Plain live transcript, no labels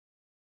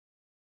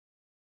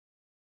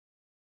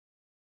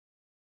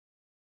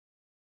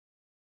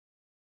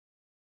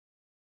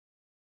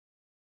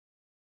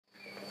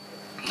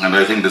And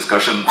I think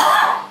discussion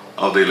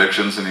of the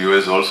elections in the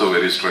US is also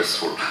very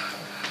stressful.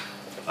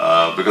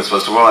 Because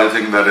first of all, I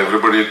think that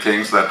everybody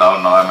thinks that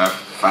now I'm a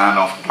fan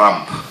of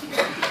Trump.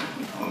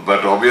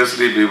 But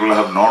obviously people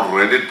have not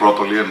read it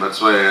properly, and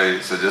that's why I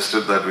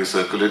suggested that we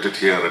circulate it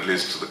here. At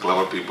least the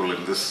clever people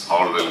in this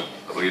hall will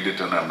read it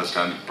and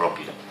understand it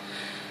properly.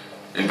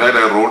 In fact,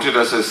 I wrote it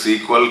as a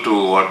sequel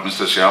to what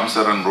Mr. Shyam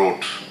Saran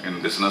wrote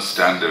in Business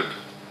Standard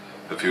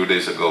a few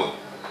days ago,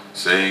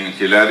 saying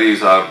Hillary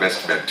is our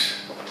best bet.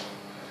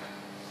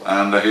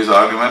 And his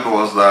argument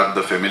was that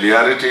the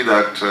familiarity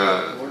that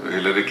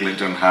Hillary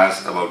Clinton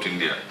has about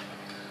India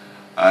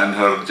and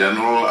her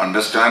general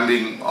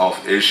understanding of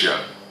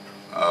Asia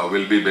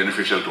will be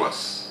beneficial to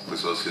us.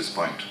 This was his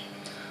point.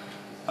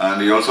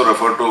 And he also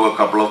referred to a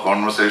couple of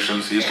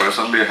conversations he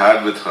personally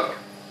had with her,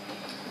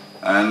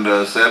 and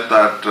said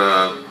that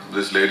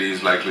this lady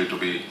is likely to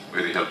be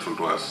very helpful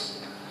to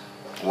us.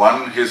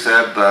 One, he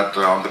said that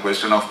on the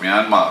question of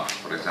Myanmar,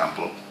 for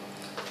example,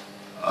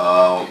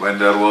 when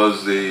there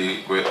was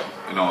the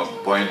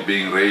point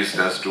being raised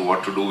as to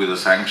what to do with the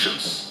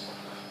sanctions,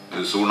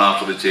 soon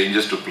after the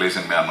changes took place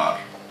in Myanmar,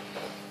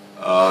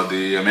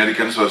 the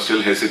Americans were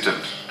still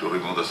hesitant to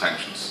remove the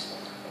sanctions.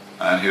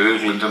 And Hillary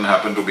Clinton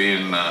happened to be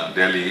in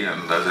Delhi,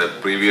 and as a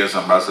previous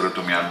ambassador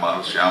to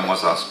Myanmar, Shyam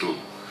was asked to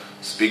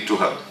speak to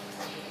her.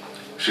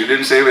 She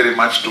didn't say very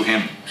much to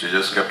him, she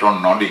just kept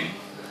on nodding.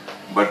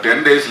 But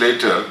 10 days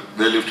later,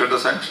 they lifted the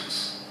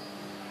sanctions.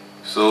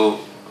 So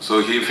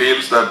he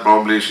feels that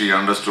probably she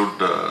understood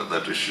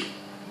that issue.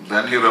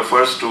 Then he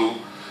refers to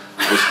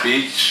a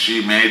speech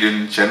she made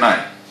in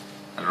Chennai.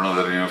 I don't know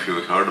whether any of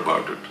you heard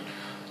about it.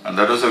 And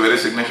that was a very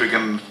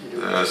significant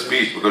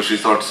speech, because she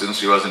thought since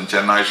she was in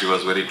Chennai, she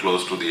was very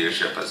close to the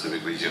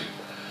Asia-Pacific region.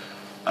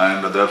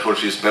 And therefore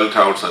she spelled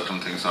out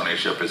certain things on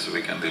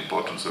Asia-Pacific and the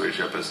importance of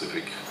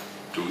Asia-Pacific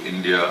to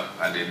India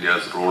and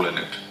India's role in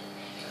it.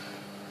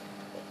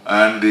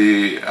 And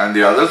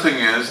the other thing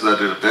is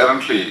that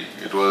apparently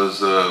it was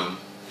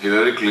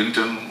Hillary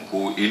Clinton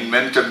who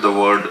invented the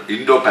word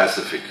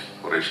Indo-Pacific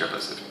for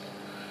Asia-Pacific.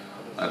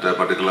 At a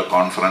particular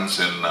conference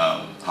in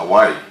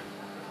Hawaii,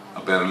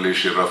 apparently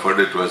she referred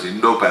it to as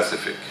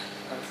Indo-Pacific,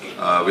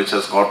 which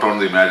has caught on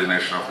the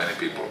imagination of many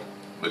people.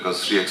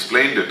 Because she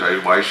explained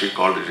it, why she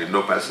called it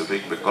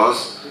Indo-Pacific,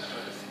 because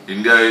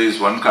India is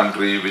one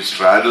country which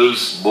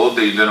straddles both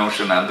the Indian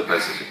Ocean and the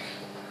Pacific.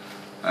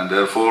 And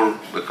therefore,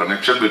 the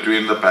connection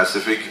between the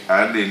Pacific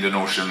and the Indian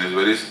Ocean is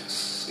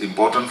very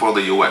important for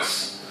the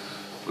US,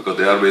 because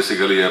they are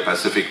basically a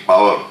Pacific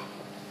power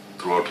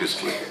throughout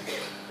history.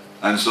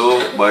 And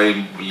so,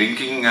 by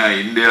linking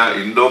India,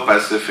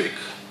 Indo-Pacific,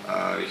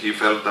 he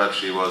felt that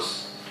she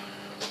was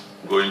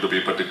going to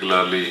be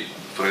particularly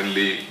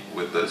friendly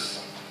with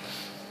this.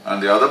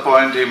 And the other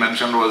point he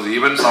mentioned was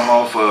even some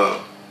of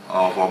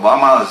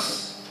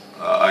Obama's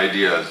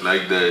ideas,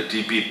 like the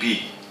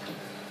TPP.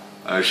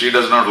 She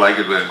does not like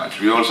it very much.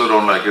 We also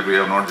don't like it. We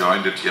have not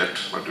joined it yet,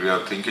 but we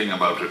are thinking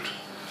about it.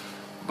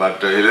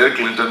 But Hillary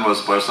Clinton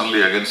was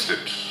personally against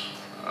it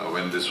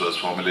when this was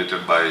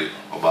formulated by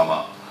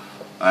Obama.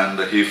 And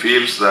he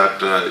feels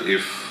that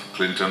if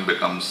Clinton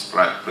becomes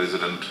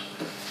president,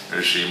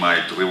 she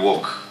might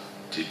revoke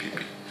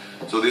TPP.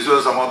 So these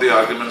were some of the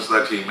arguments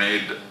that he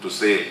made to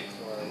say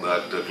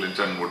that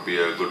Clinton would be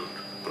a good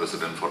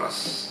president for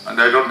us. And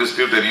I don't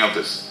dispute any of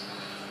this.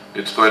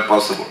 It's quite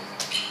possible.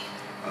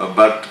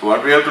 But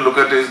what we have to look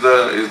at is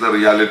the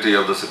reality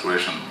of the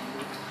situation.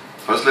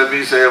 First, let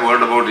me say a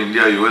word about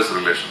India-US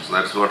relations.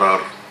 That's what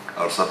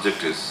our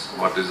subject is.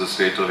 What is the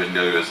state of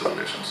India-US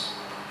relations?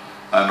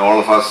 And all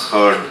of us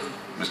heard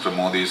Mr.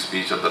 Modi's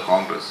speech at the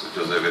Congress, which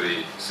was a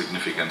very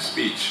significant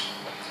speech.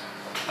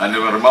 And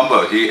you will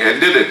remember, he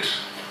ended it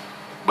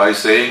by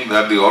saying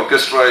that the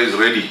orchestra is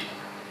ready,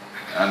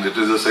 and it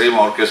is the same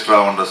orchestra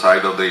on the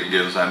side of the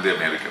Indians and the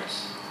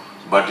Americans.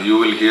 But you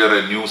will hear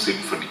a new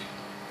symphony.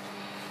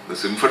 The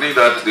symphony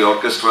that the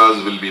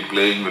orchestras will be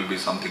playing will be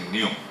something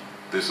new.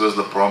 This was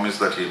the promise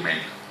that he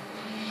made.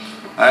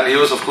 And he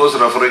was of course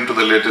referring to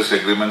the latest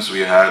agreements we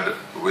had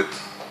with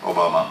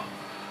Obama,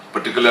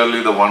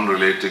 particularly the one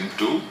relating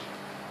to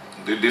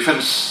the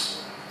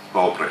defense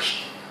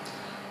cooperation.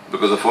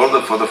 Because for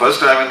the first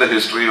time in the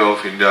history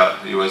of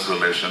India-US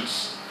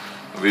relations,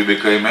 we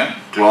became a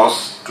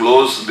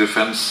close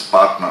defense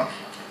partner.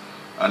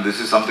 And this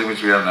is something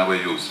which we have never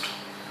used.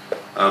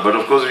 But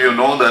of course you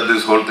know that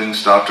this whole thing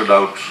started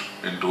out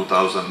in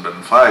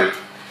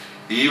 2005,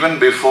 even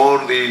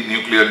before the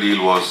nuclear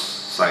deal was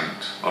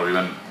signed or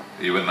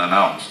even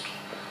announced.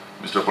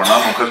 Mr.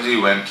 Pranab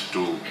Mukherjee went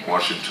to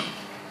Washington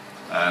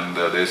and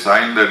they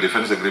signed a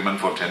defense agreement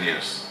for 10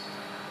 years.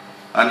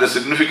 And the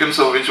significance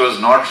of which was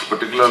not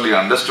particularly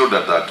understood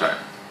at that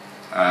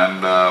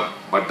time.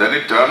 But then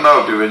it turned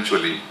out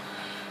eventually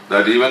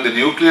that even the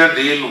nuclear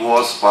deal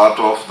was part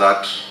of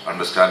that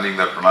understanding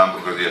that Pranab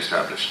Mukherjee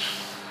established.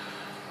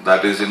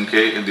 That is,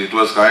 it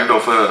was kind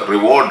of a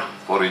reward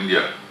for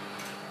India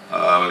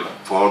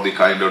for the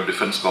kind of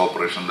defense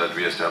cooperation that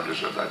we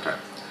established at that time.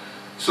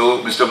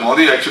 So Mr.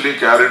 Modi actually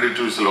carried it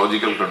to its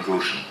logical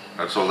conclusion.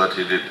 That's all that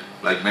he did.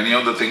 Like many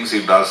of the things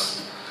he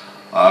does,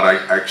 are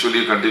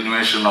actually a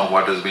continuation of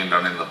what has been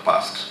done in the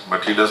past.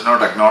 But he does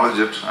not acknowledge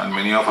it, and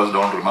many of us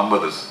don't remember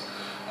this.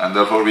 And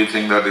therefore we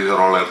think that these are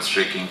all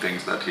earth-shaking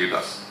things that he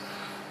does.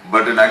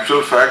 But in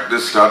actual fact,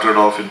 this started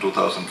off in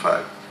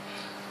 2005.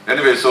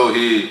 Anyway, so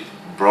he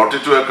brought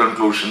it to a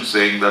conclusion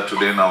saying that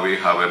today now we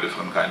have a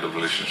different kind of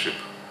relationship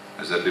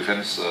as a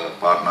defense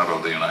partner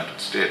of the United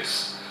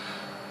States.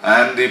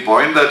 And the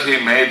point that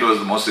he made was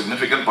the most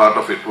significant part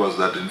of it was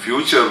that in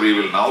future we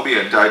will now be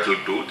entitled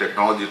to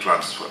technology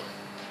transfer.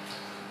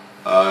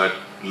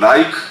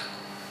 Like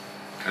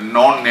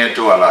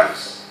non-NATO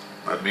allies.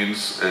 That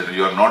means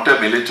you are not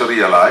a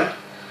military ally,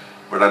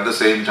 but at the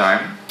same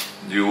time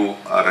you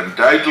are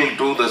entitled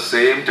to the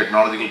same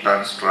technological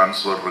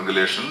transfer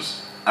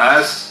regulations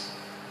as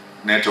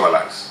NATO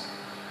allies.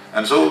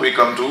 And so we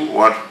come to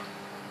what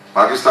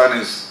Pakistan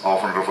is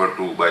often referred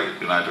to by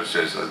United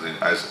States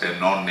as a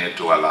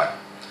non-NATO ally.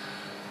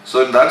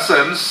 So in that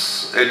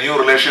sense, a new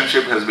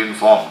relationship has been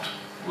formed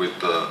with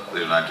the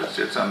United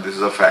States, and this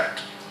is a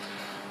fact.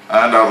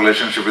 And our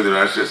relationship with the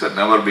United States had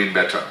never been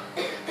better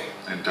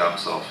in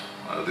terms of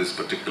this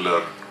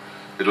particular,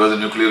 it was a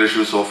nuclear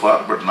issue so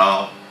far, but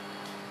now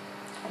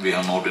we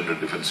have moved into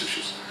defense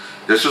issues.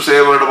 Just to say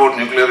a word about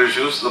nuclear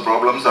issues, the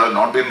problems have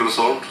not been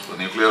resolved. The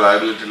nuclear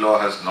liability law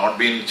has not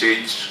been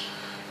changed.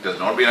 It has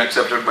not been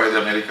accepted by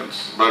the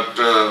Americans. But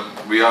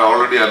we have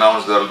already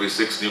announced there will be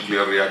 6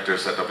 nuclear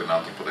reactors set up in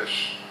Andhra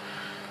Pradesh.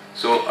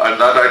 So,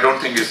 and that I don't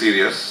think is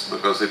serious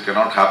because it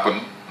cannot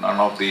happen. None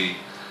of the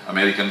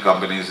American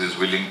companies is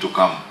willing to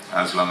come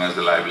as long as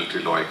the liability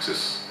law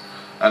exists.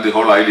 And the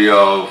whole idea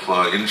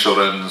of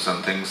insurance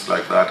and things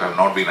like that have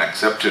not been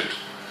accepted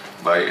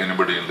by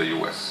anybody in the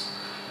US.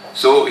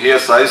 So he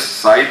has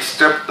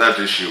sidestepped that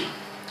issue,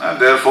 and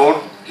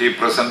therefore he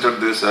presented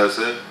this as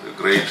a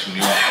great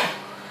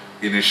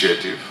new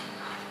initiative.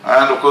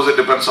 And of course it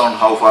depends on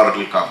how far it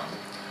will come.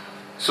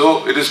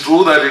 So it is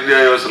true that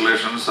India-US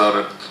relations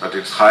are at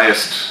its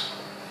highest.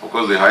 Of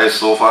course the highest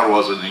so far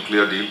was the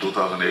nuclear deal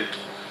 2008,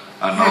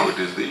 and now it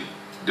is the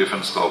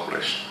defense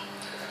cooperation.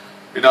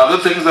 In other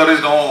things there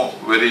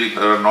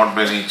are not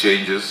many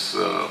changes.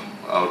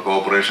 Our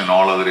cooperation in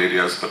all other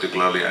areas,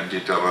 particularly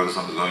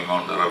anti-terrorism, is going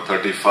on. There are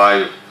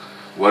 35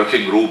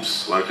 working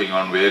groups working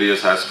on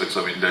various aspects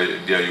of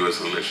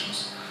India-US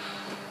relations.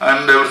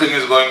 And everything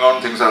is going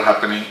on, things are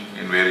happening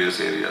in various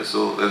areas.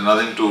 So there's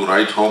nothing to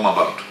write home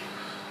about.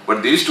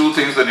 But these two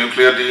things, the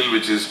nuclear deal,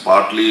 which is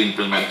partly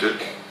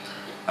implemented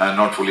and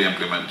not fully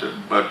implemented,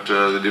 but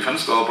the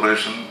defense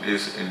cooperation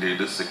is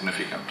indeed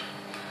significant.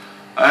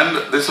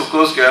 And this of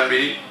course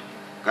we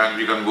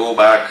can go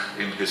back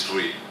in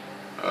history.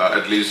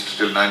 At least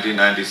till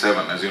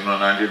 1997. As you know,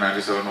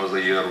 1997 was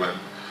the year when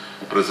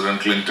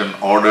President Clinton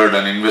ordered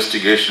an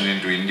investigation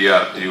into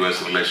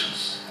India-US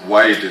relations,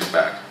 why it is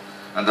bad.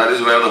 And that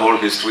is where the whole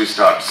history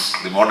starts,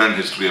 the modern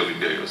history of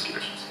India-US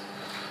relations.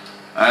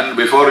 And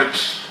before it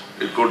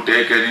could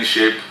take any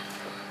shape,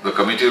 the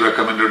committee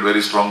recommended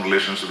very strong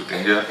relations with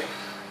India.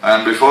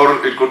 And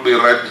before it could be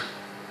read,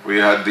 we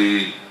had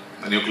the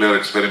nuclear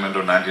experiment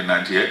of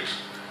 1998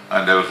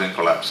 and everything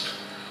collapsed.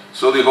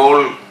 So the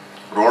whole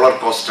roller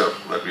coaster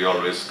that we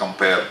always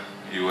compare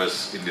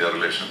US-India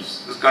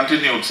relations has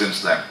continued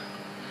since then.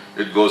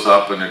 It goes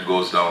up and it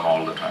goes down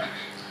all the time.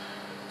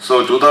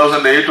 So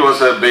 2008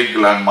 was a big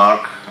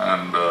landmark,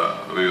 and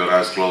we were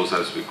as close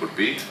as we could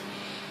be.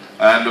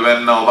 And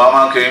when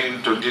Obama came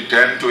in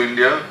 2010 to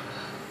India,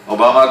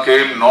 Obama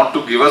came not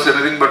to give us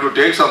anything but to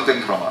take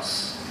something from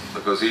us,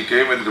 because he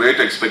came with great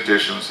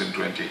expectations in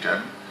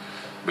 2010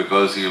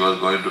 because he was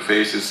going to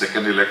face his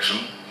second election.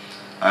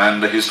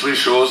 And the history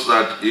shows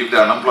that if the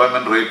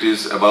unemployment rate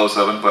is above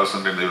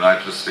 7% in the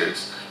United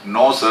States,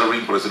 no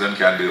serving president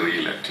can be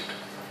re-elected.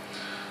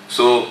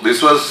 So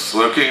this was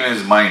working in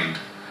his mind,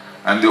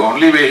 and the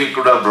only way he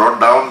could have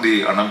brought down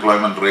the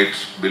unemployment rate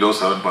below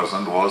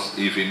 7% was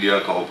if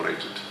India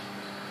cooperated.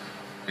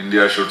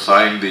 India should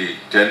sign the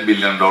 $10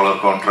 billion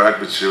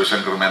contract which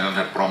Shivashankar Menon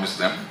had promised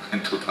them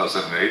in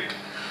 2008,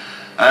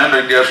 and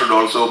India should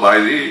also buy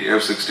the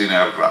F-16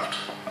 aircraft,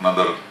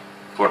 another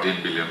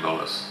 $14 billion.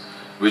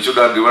 Which would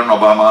have given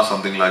Obama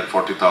something like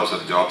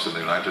 40,000 jobs in the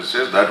United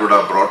States. That would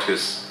have brought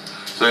his.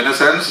 So in a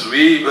sense,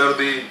 we were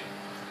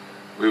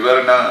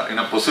in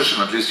a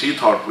position, at least he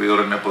thought we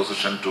were in a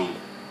position to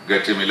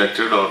get him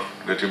elected or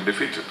get him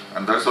defeated.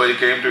 And that's why he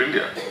came to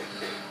India.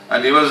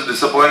 And he was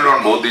disappointed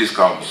on both these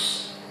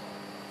counts.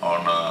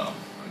 On a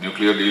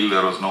nuclear deal,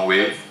 there was no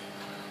way,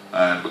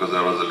 and because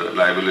there was a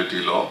liability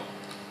law.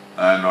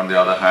 And on the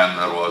other hand,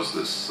 there was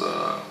this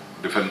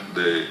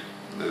the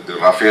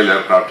Rafale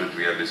aircraft which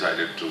we had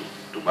decided to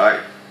buy,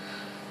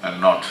 and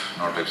not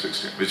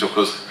F-16, which of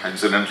course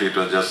incidentally it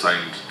was just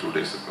signed 2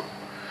 days ago.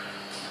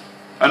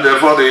 And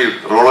therefore the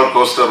roller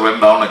coaster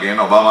went down again.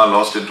 Obama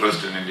lost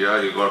interest in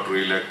India, he got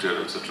re-elected,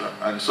 etc.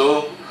 And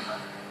so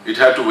it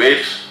had to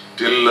wait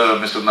till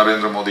Mr.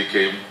 Narendra Modi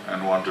came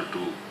and wanted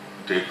to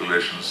take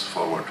relations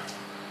forward.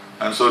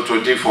 And so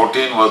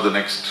 2014 was the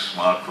next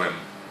mark when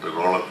the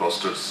roller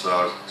coasters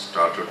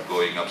started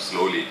going up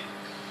slowly.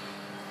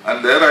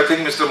 And there I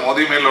think Mr.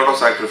 Modi made a lot of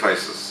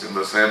sacrifices in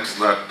the sense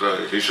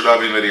that he should have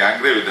been very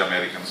angry with the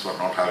Americans for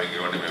not having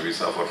given him a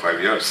visa for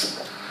 5 years.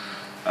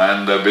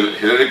 And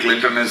Hillary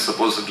Clinton is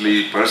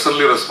supposedly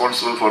personally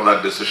responsible for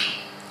that decision,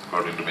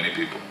 according to many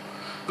people.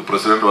 The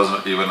president was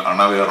even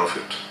unaware of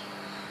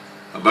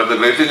it. But the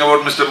great thing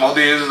about Mr.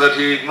 Modi is that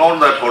he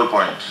ignored that whole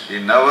point. He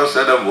never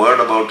said a word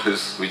about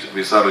his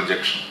visa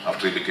rejection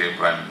after he became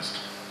Prime Minister.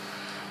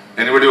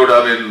 Anybody would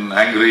have been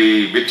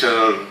angry,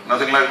 bitter,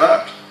 nothing like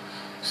that.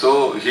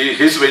 So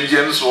his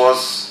vengeance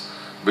was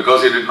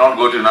because he did not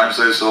go to the United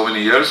States so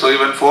many years, so he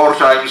went 4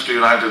 times to the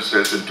United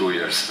States in 2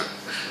 years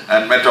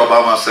and met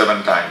Obama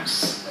 7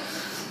 times.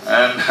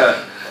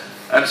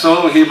 And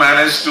so he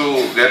managed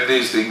to get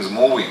these things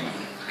moving.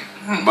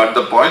 But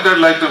the point I'd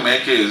like to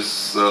make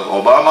is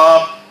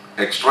Obama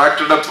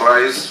extracted a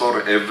price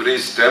for every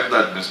step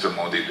that Mr.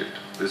 Modi did.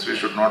 This we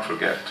should not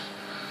forget.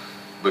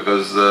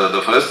 Because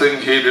the first thing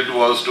he did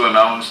was to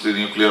announce the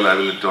nuclear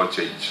liability law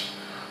change.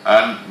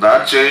 And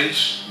that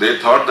change, they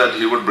thought that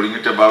he would bring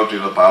it about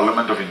in the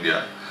Parliament of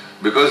India,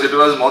 because it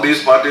was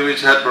Modi's party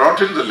which had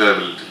brought in the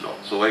liability law.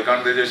 So why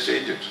can't they just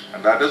change it?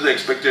 And that is the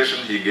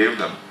expectation he gave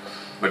them.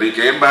 But he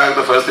came back,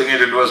 the first thing he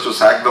did was to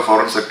sack the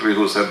foreign secretary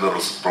who said the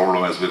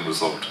problem has been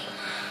resolved.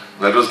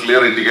 That was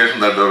clear indication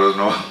that there was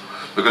no,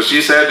 because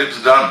she said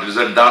it's done, it's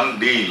a done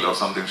deal or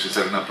something she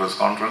said in a press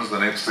conference. The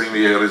next thing we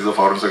hear is the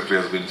foreign secretary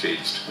has been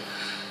changed.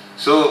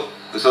 So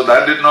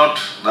that did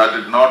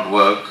not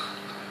work.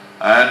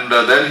 And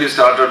then he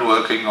started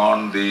working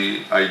on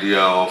the idea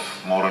of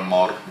more and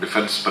more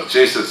defense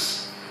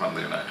purchases from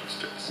the United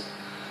States.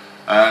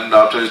 And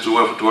after his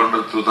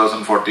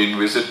 2014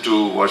 visit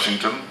to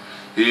Washington,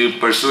 he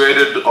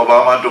persuaded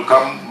Obama to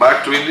come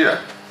back to India.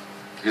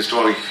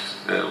 Historic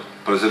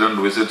president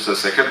visits a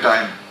second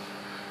time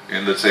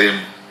in the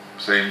same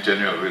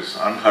tenure is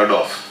unheard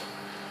of.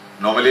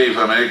 Normally, if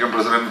an American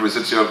president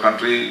visits your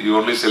country, you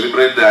only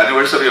celebrate the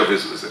anniversary of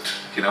his visit.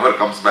 He never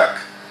comes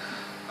back.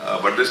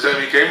 But this time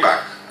he came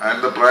back,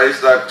 and the price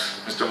that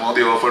Mr.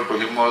 Modi offered to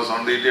him was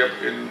on the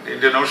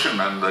Indian Ocean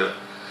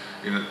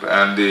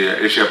and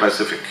the Asia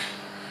Pacific.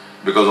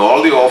 Because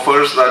all the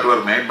offers that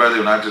were made by the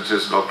United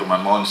States, Dr.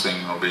 Manmohan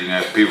Singh, being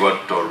a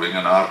pivot or being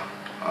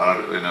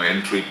an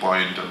entry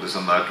point and this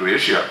and that to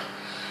Asia,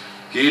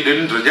 he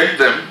didn't reject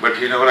them, but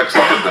he never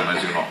accepted them,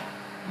 as you know.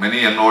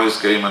 Many envoys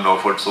came and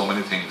offered so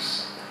many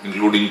things,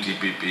 including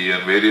TPP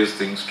and various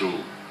things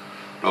to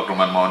Dr.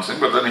 Manmohan Singh,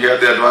 but then he had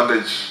the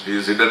advantage, he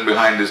is hidden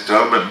behind his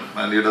turban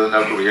and he doesn't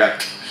have to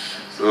react.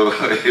 So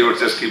he would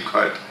just keep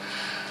quiet.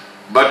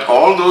 But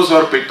all those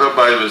were picked up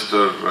by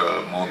Mr.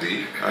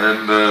 Modi,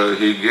 and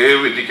he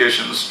gave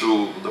indications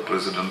to the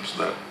president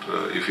that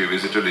if he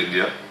visited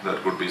India, there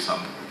could be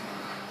some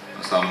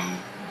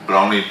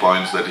brownie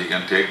points that he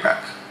can take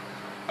back.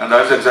 And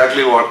that's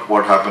exactly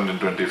what happened in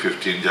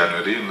 2015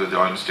 January. In the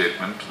joint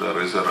statement, there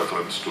is a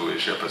reference to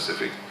Asia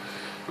Pacific,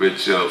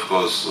 which of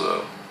course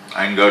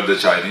angered the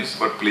Chinese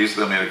but pleased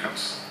the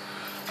Americans.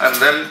 And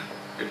then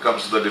it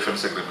comes to the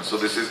defense agreement. So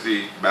this is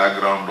the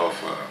background of...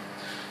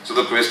 so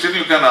the question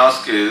you can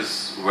ask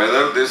is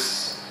whether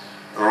this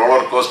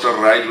roller coaster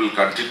ride will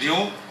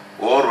continue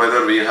or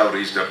whether we have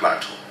reached a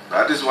plateau.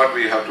 That is what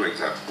we have to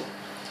examine.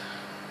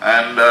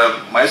 And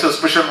my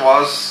suspicion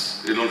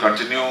was it will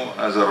continue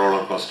as a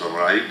roller coaster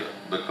ride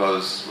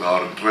because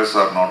our interests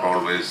are not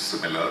always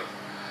similar.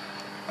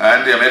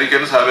 And the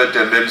Americans have a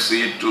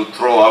tendency to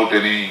throw out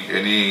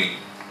any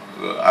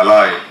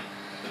ally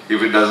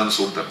if it doesn't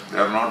suit them. They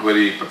are not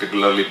very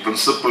particularly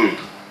principled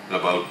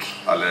about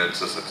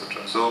alliances,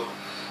 etc. So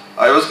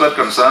I was quite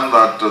concerned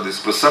that this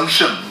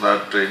presumption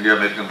that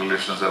India-American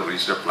relations have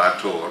reached a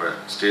plateau or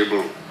a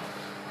stable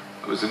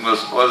was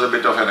a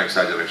bit of an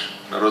exaggeration.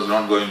 There was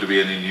not going to be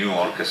any new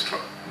orchestra.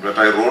 But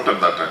I wrote at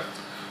that time,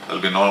 there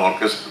will be no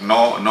orchestra,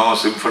 no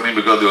symphony,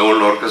 because the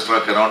old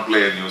orchestra cannot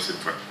play a new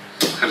symphony.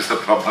 That is the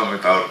problem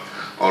with our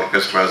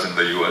orchestras in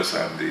the US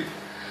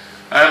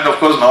and of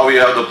course now we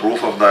have the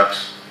proof of that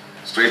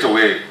straight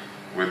away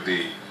with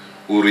the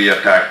Uri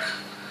attack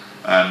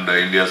and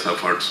India's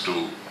efforts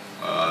to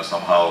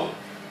somehow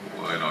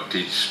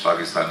teach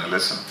Pakistan a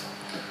lesson.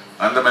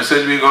 And the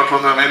message we got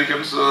from the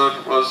Americans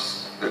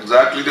was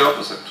exactly the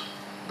opposite.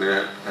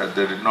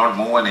 They did not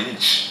move an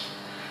inch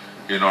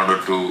in order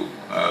to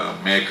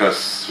make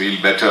us feel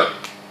better.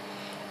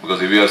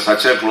 Because if we are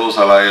such a close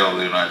ally of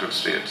the United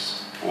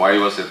States, why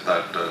was it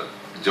that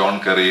John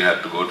Kerry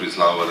had to go to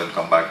Islamabad and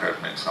come back and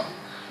make some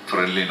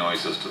friendly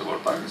noises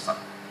about Pakistan?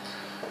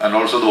 And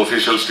also the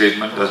official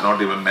statement does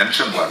not even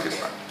mention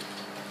Pakistan.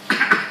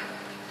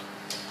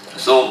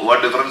 So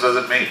what difference has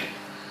it made?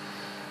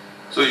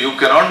 So you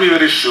cannot be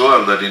very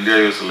sure that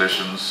India-US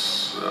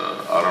relations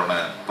are on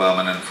a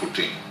permanent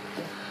footing.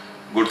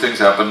 Good things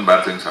happen,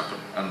 bad things happen.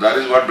 And that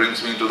is what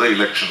brings me to the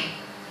election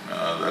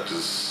that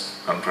is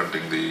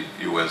confronting the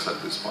US at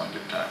this point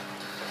in time.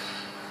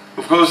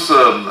 Of course,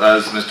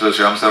 as Mr.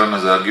 Shyam Saran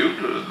has argued,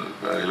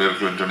 Hillary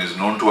Clinton is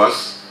known to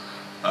us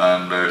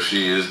and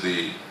she is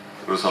the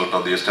result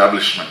of the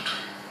establishment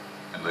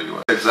in the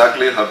US.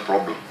 Exactly her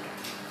problem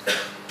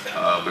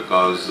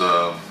because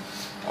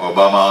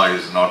Obama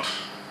is not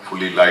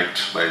fully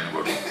liked by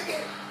anybody.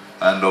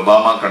 And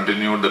Obama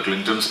continued the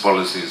Clinton's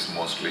policies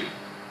mostly.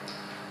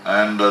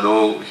 And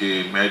though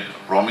he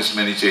promised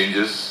many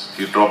changes,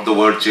 he dropped the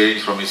word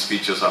change from his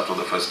speeches after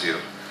the first year.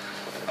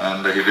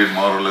 And he did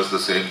more or less the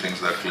same things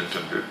that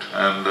Clinton did.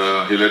 And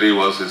Hillary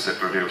was his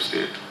Secretary of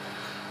State.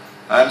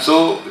 And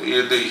so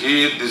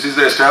this is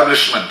the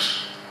establishment.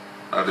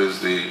 That is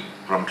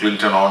from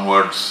Clinton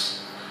onwards,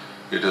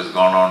 it has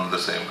gone on the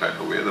same kind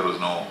of way. There was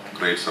no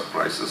great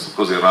surprises. Of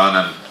course, Iran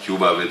and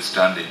Cuba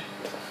withstanding.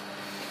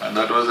 And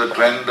that was the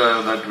trend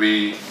that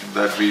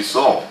we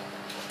saw.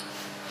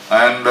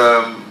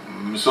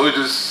 And so it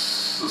is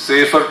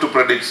safe for us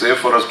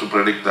to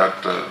predict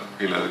that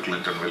Hillary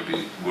Clinton will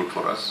be good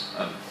for us,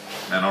 and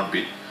may not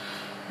be.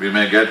 We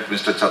may get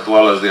Mr.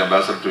 Chatwal as the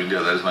ambassador to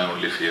India. That is my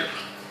only fear.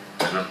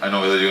 I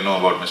know whether you know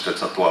about Mr.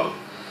 Chatwal,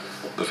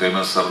 the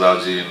famous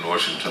Sardarji in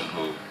Washington,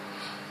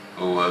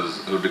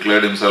 who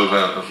declared himself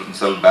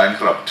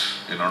bankrupt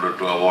in order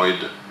to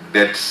avoid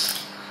debts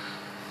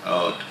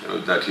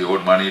that he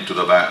owed money to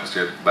the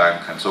state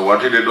bank. And so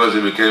what he did was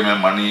he became a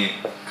money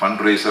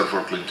fundraiser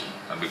for Clinton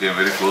and became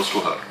very close to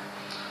her.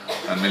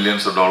 And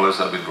millions of dollars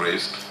have been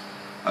raised.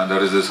 And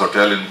there is this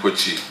hotel in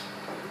Kochi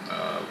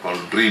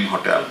called Dream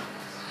Hotel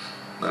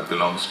that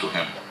belongs to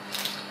him.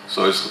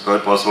 So it's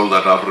quite possible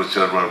that after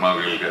Richard Verma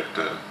we will get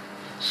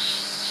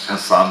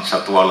San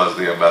Chatwal as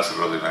the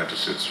ambassador of the United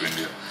States to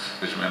India,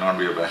 which may not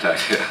be a bad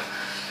idea.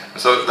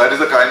 So that is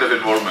the kind of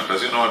involvement.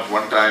 As you know, at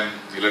one time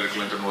Hillary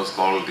Clinton was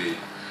called the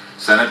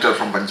senator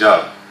from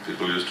Punjab.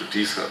 People used to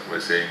tease her by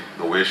saying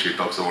the way she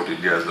talks about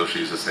India as though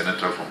she is a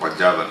senator from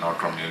Punjab and not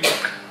from New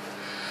York.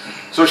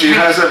 So she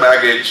has a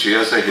baggage, she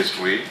has a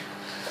history.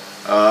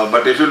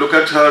 But if you look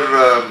at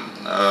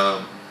her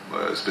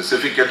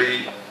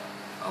specifically,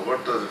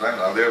 what the time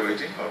are they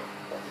waiting,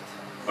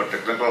 or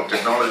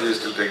technology is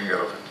still taking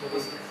care of it?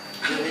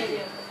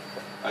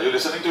 Are you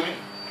listening to me?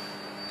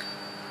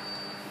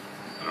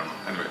 I don't know.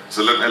 Anyway,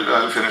 so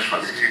I'll finish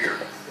first.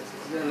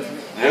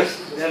 Yes?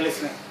 They are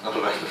listening. All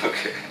right,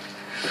 okay.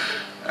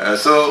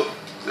 So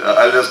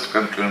I'll just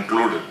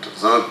conclude it.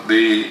 So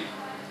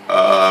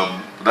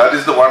that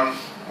is the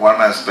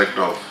one aspect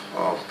of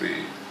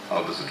the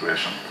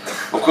situation.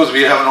 Of course,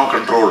 we have no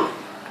control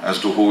as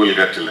to who will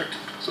get elected.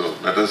 So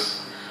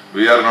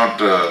we are not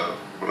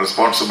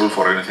responsible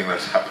for anything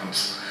that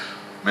happens.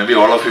 Maybe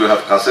all of you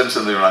have cousins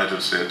in the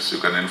United States. You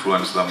can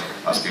influence them,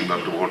 asking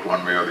them to vote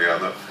one way or the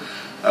other.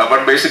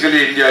 But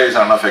basically, India is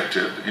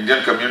unaffected.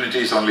 Indian community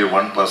is only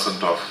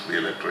 1% of the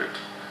electorate.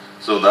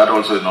 So that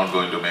also is not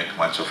going to make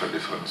much of a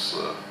difference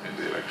in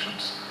the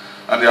elections.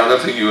 And the other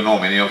thing,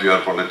 many of you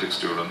are politics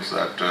students,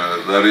 that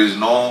there is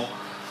no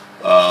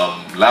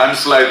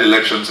landslide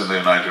elections in the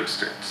United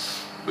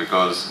States.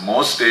 Because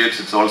most states,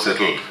 it's all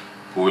settled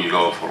who will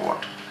go for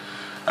what.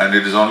 And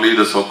it is only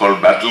the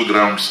so-called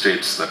battleground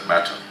states that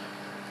matter.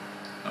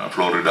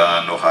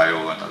 Florida and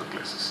Ohio and other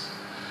places.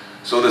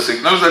 So the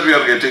signals that we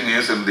are getting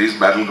is in these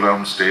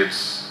battleground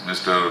states,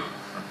 Mr.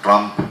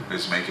 Trump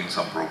is making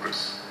some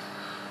progress.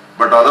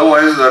 But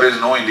otherwise there is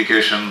no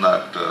indication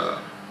that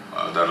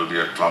there will be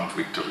a Trump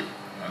victory.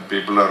 And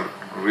people are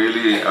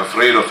really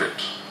afraid of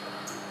it.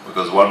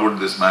 Because what would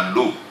this man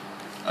do?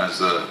 As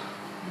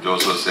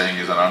Joseph was saying,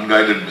 he's an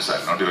unguided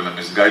missile, not even a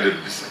misguided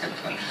missile.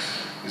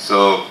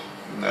 So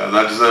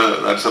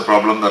that's a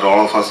problem that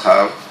all of us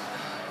have.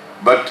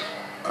 But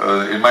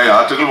in my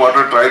article, what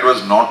I tried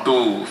was not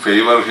to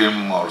favor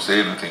him or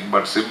say anything,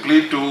 but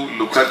simply to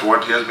look at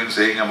what he has been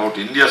saying about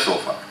India so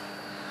far,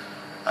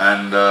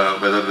 and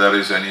whether there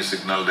is any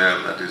signal there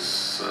that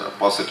is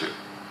positive.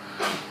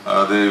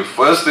 The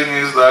first thing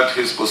is that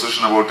his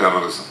position about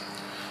terrorism.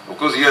 Of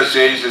course, he has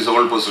changed his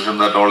old position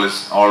that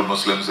all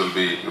Muslims will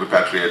be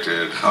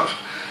repatriated, or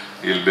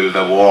he'll build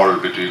a wall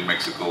between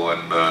Mexico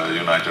and the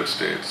United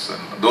States,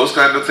 and those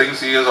kind of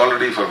things he has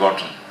already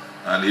forgotten.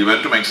 And he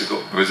went to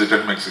Mexico,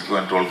 visited Mexico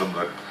and told them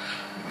that,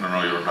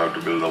 no, you don't have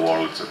to build a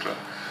wall, etc.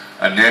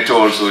 And NATO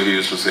also, he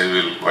used to say,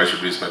 why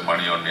should we spend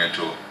money on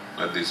NATO?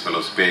 Let these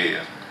fellows pay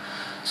and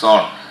so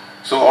on.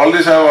 So all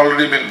these have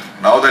already been,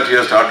 now that he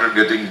has started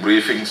getting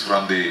briefings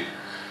from the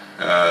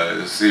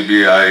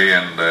CBI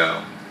and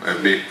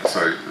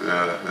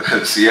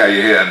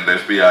CIA and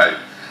FBI,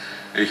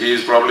 he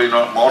is probably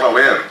not more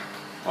aware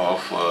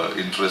of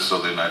interests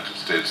of the United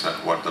States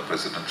and what the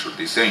president should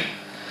be saying.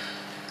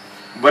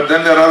 But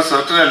then there are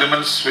certain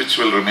elements which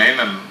will remain,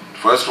 and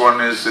first one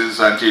is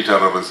his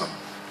anti-terrorism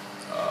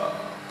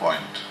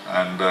point,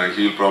 and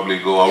he'll probably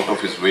go out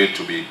of his way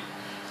to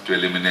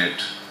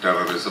eliminate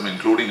terrorism,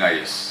 including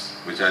IS,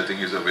 which I think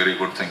is a very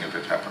good thing if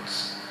it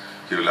happens.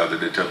 He will have the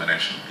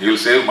determination. He will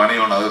save money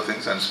on other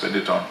things and spend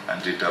it on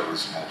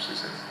anti-terrorist moves, he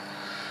says.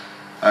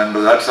 And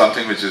that's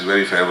something which is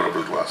very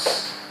favorable to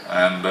us.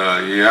 And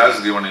he has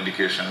given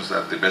indications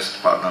that the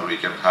best partner we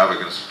can have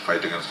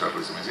fight against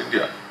terrorism is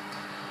India.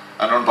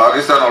 And on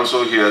Pakistan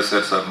also he has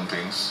said certain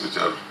things which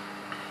are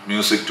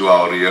music to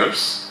our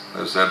ears.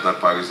 They have said that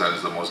Pakistan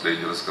is the most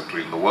dangerous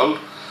country in the world,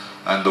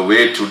 and the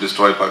way to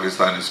destroy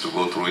Pakistan is to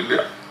go through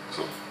India.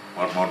 So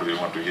what more do we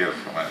want to hear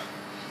from a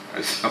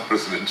as a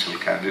presidential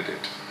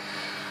candidate.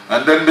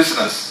 And then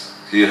business.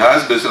 He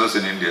has business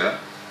in India,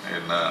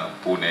 in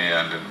Pune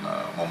and in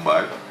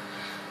Mumbai.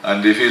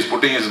 And if he is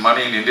putting his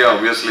money in India,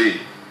 obviously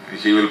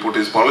he will put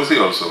his policy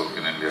also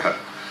in India.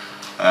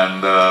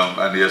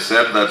 And he has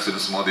said that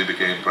since Modi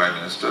became Prime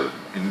Minister,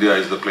 India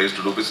is the place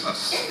to do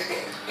business.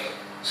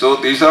 So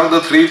these are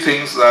the three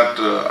things that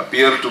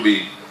appear to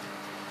be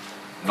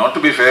not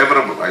to be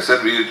favorable. I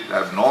said we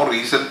have no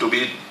reason to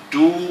be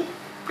too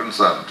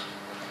concerned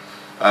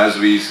as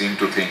we seem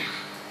to think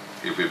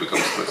if he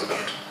becomes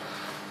president.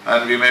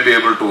 And we may be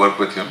able to work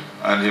with him,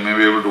 and he may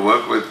be able to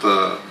work with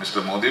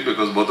Mr. Modi,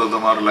 because both of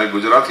them are like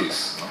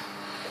Gujaratis. No?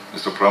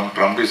 Mr.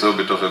 Trump is a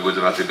bit of a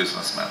Gujarati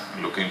businessman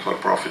looking for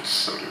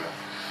profits everywhere.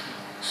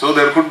 So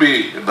there could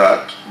be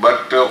that,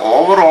 but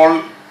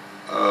overall,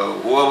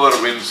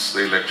 whoever wins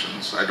the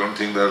elections, I don't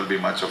think there will be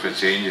much of a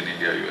change in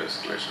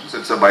India-US relations.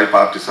 It's a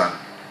bipartisan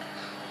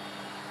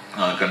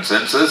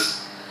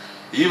consensus,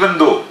 even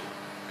though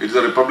it's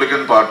the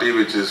Republican Party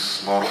which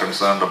is more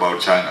concerned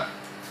about China.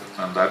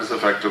 And that is a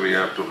factor we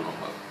have to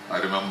remember. I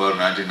remember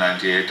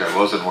 1998, I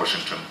was in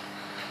Washington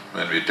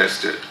when we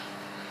tested.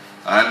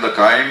 And the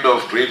kind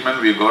of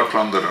treatment we got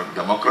from the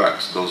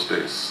Democrats those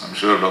days, I'm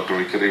sure Dr.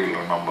 Vikari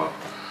will remember,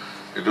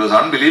 it was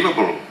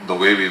unbelievable the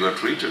way we were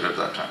treated at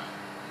that time.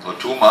 For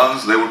 2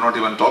 months, they would not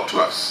even talk to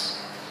us.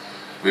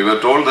 We were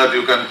told that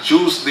you can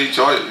choose the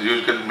choice,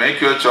 you can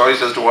make your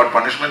choice as to what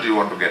punishment you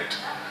want to get.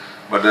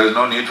 But there is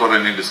no need for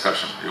any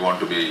discussion. You want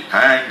to be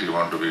hanged, you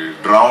want to be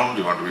drowned,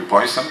 you want to be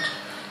poisoned,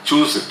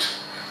 choose it.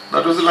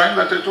 That was the line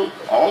that I took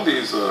all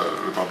these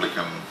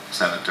Republican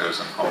senators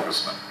and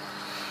congressmen.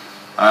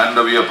 And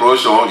we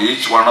approached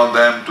each one of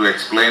them to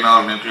explain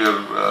our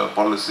nuclear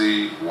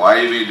policy,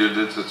 why we did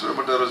it, etc.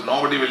 But there was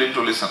nobody willing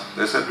to listen.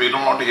 They said, we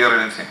don't want to hear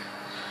anything.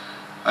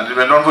 And it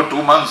went on for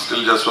 2 months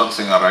till just one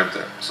thing arrived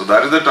there. So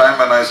that is the time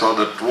when I saw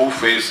the true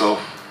face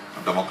of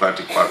the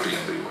Democratic Party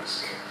in the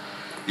US.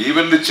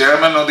 Even the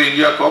chairman of the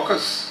India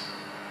caucus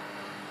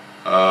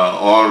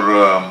or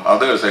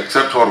others,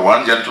 except for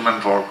one gentleman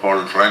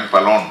called Frank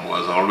Pallone, who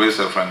was always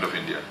a friend of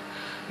India,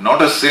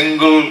 not a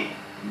single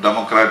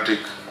Democratic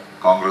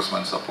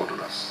congressman supported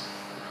us.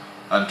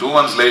 And 2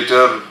 months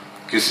later,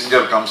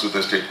 Kissinger comes with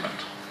a statement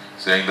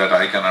saying that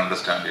I can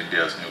understand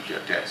India's nuclear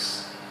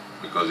case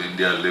because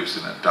India lives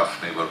in a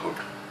tough neighborhood.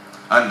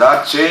 And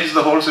that changed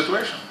the whole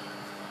situation.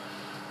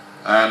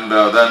 And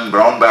then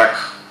Brownback,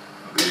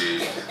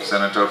 the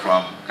senator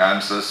from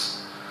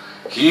Kansas,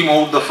 he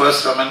moved the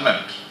First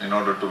Amendment in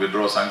order to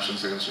withdraw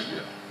sanctions against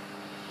India.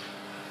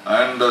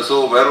 And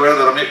so where were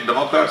the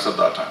Democrats at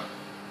that time?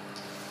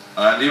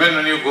 And even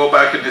when you go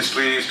back in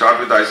history, start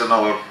with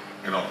Eisenhower,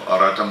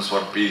 our Atoms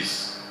for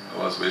Peace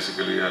was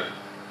basically a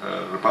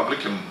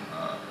Republican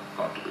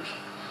contribution.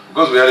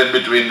 Because we are in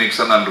between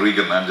Nixon and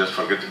Reagan, I'm just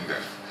forgetting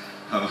that.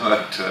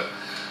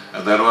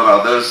 But there were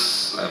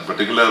others, and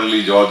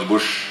particularly George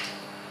Bush,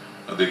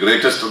 the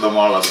greatest of them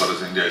all as far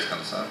as India is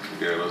concerned,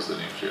 who gave us the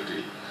nuclear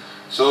deal.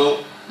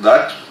 So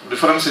that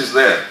difference is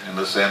there in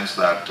the sense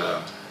that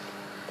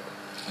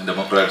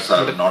Democrats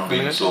have not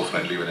been so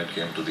friendly when it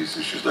came to these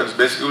issues. That's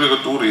basically the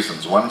two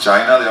reasons. One,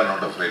 China they are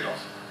not afraid of.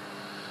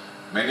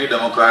 Many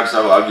Democrats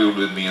have argued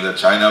with me that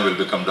China will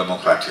become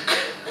democratic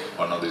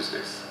one of these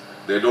days.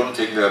 They don't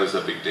think there is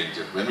a big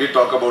danger. When we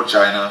talk about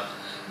China,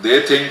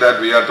 they think that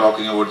we are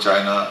talking about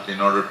China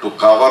in order to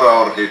cover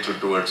our hatred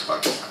towards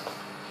Pakistan.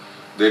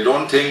 They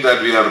don't think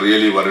that we are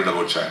really worried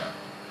about China.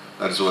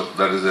 That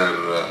is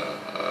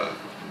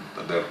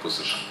their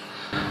position.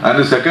 And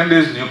the second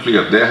is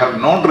nuclear. They have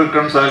not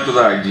reconciled to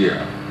the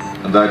idea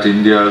that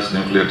India's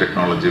nuclear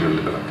technology will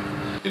develop.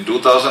 In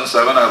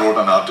 2007, I wrote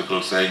an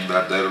article saying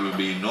that there will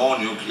be no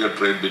nuclear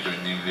trade between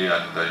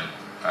India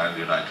and the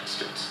United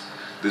States.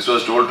 This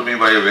was told to me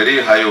by a very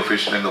high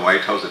official in the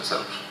White House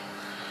itself.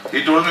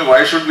 He told me,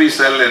 why should we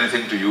sell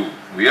anything to you?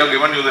 We have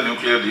given you the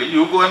nuclear deal.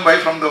 You go and buy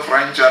from the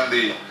French and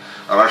the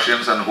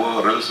Russians and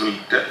whoever else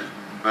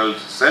will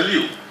sell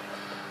you.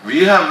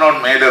 We have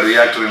not made a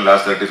reactor in the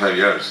last 35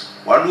 years.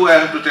 What do I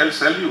have to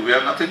sell you? We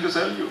have nothing to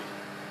sell you.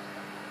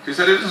 He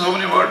said it in so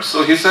many words.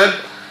 So he said,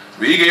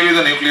 we gave you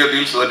the nuclear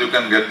deal so that you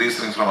can get these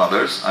things from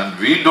others, and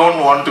we don't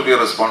want to be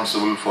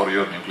responsible for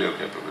your nuclear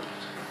capability.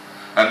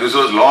 And this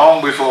was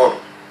long before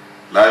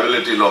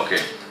liability law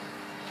came.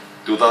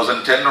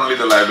 2010 only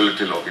the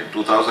liability law came.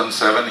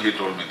 2007 he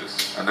told me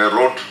this. And I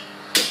wrote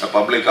a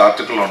public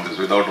article on this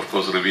without of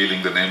course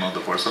revealing the name of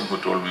the person who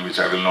told me, which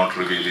I will not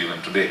reveal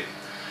even today.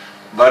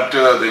 But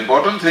the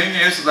important thing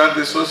is that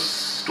this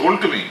was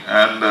told to me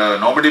and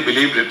nobody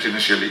believed it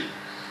initially.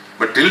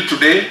 But till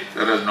today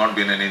there has not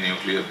been any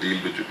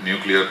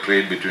nuclear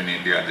trade between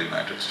India and the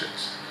United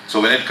States.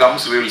 So when it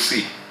comes we will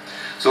see.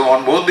 So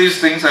on both these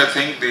things I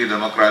think the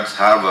Democrats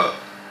have a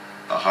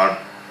hard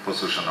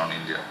position on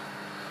India.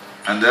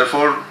 And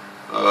therefore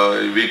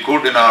we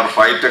could in our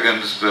fight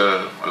against,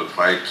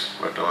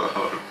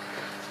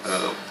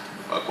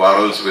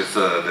 quarrels with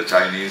the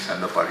Chinese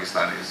and the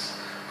Pakistanis,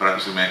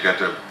 perhaps we may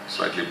get a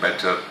slightly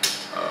better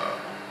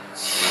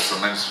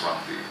resonance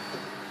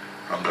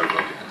from the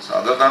Republicans.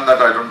 Other than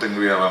that, I don't think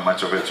we have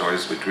much of a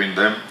choice between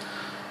them,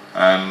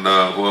 and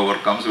whoever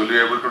comes will be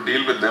able to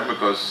deal with them,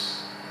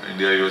 because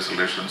India-US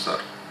relations are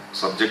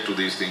subject to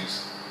these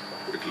things.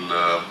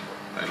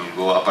 It'll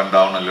go up and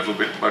down a little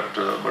bit, but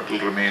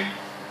it'll remain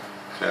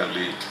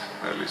fairly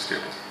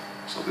stable.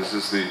 So this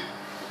is the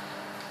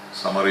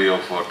summary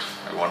of what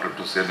I wanted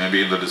to say.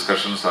 Maybe in the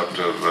discussions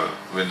after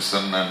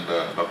Vincent and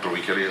Dr.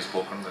 Vikari has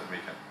spoken, that we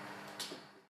can